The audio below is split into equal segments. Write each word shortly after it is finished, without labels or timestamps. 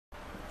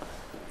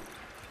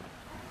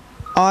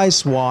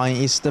Ice wine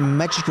is the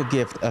magical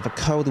gift of a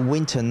cold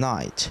winter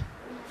night.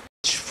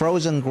 Each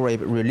frozen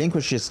grape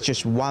relinquishes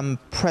just one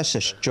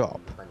precious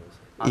drop.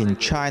 In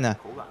China,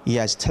 it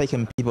has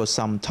taken people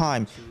some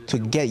time to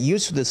get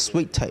used to the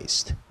sweet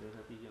taste.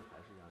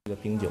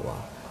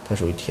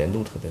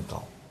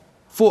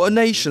 For a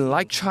nation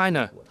like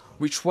China,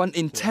 which 1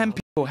 in 10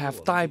 people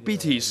have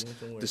diabetes,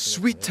 the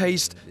sweet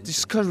taste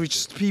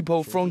discourages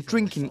people from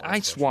drinking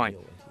ice wine.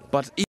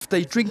 But if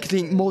they drink it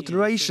in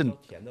moderation,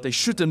 they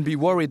shouldn't be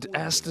worried,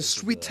 as the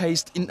sweet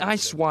taste in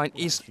ice wine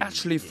is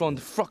actually from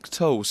the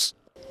fructose.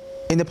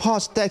 In the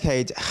past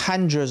decade,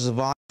 hundreds of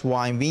ice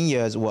wine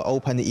vineyards were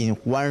opened in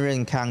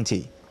Liaoning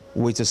County,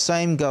 with the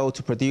same goal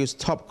to produce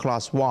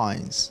top-class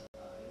wines.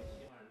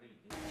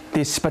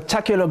 The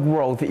spectacular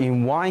growth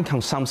in wine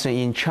consumption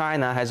in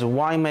China has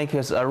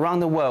winemakers around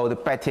the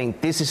world betting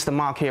this is the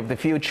market of the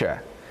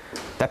future.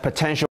 That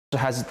potential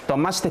has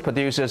domestic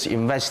producers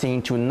investing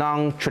into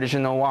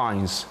non-traditional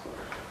wines.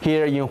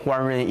 Here in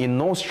Huanren in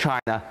North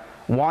China,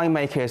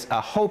 winemakers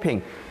are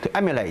hoping to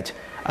emulate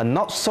a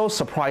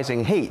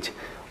not-so-surprising hit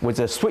with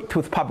the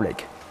sweet-tooth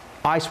public,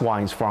 ice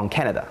wines from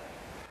Canada.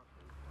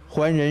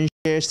 Huanren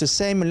shares the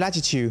same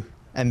latitude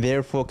and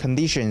therefore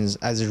conditions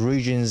as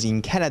regions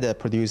in Canada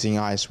producing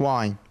ice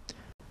wine.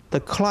 The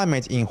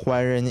climate in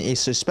Huanren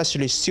is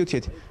especially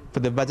suited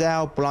for the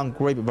Vidal Blanc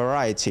grape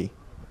variety.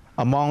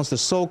 Amongst the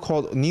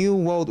so-called New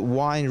World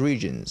wine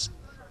regions,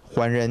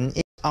 Huanren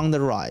is on the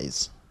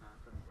rise.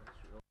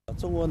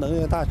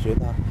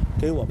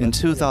 In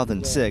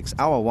 2006,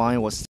 our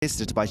wine was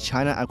tasted by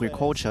China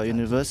Agricultural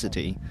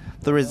University.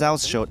 The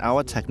results showed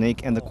our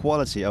technique and the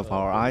quality of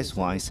our ice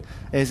wines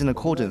is in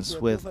accordance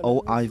with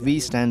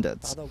OIV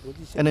standards.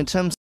 And in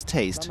terms of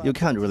taste, you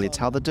can't really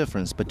tell the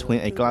difference between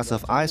a glass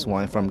of ice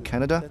wine from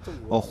Canada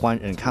or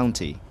Huanren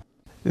County.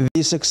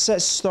 The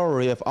success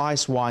story of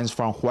ice wines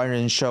from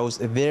Huanren shows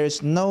there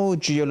is no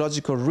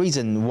geological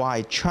reason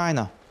why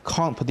China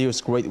can't produce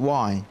great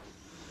wine,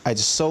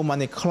 as so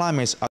many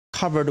climates are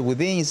covered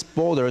within its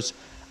borders,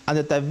 and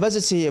the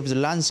diversity of the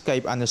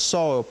landscape and the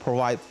soil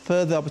provide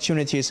further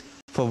opportunities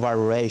for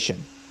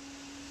variation.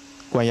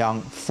 Guan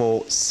Yang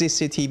for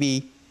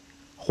CCTV,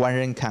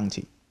 Huanren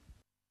County.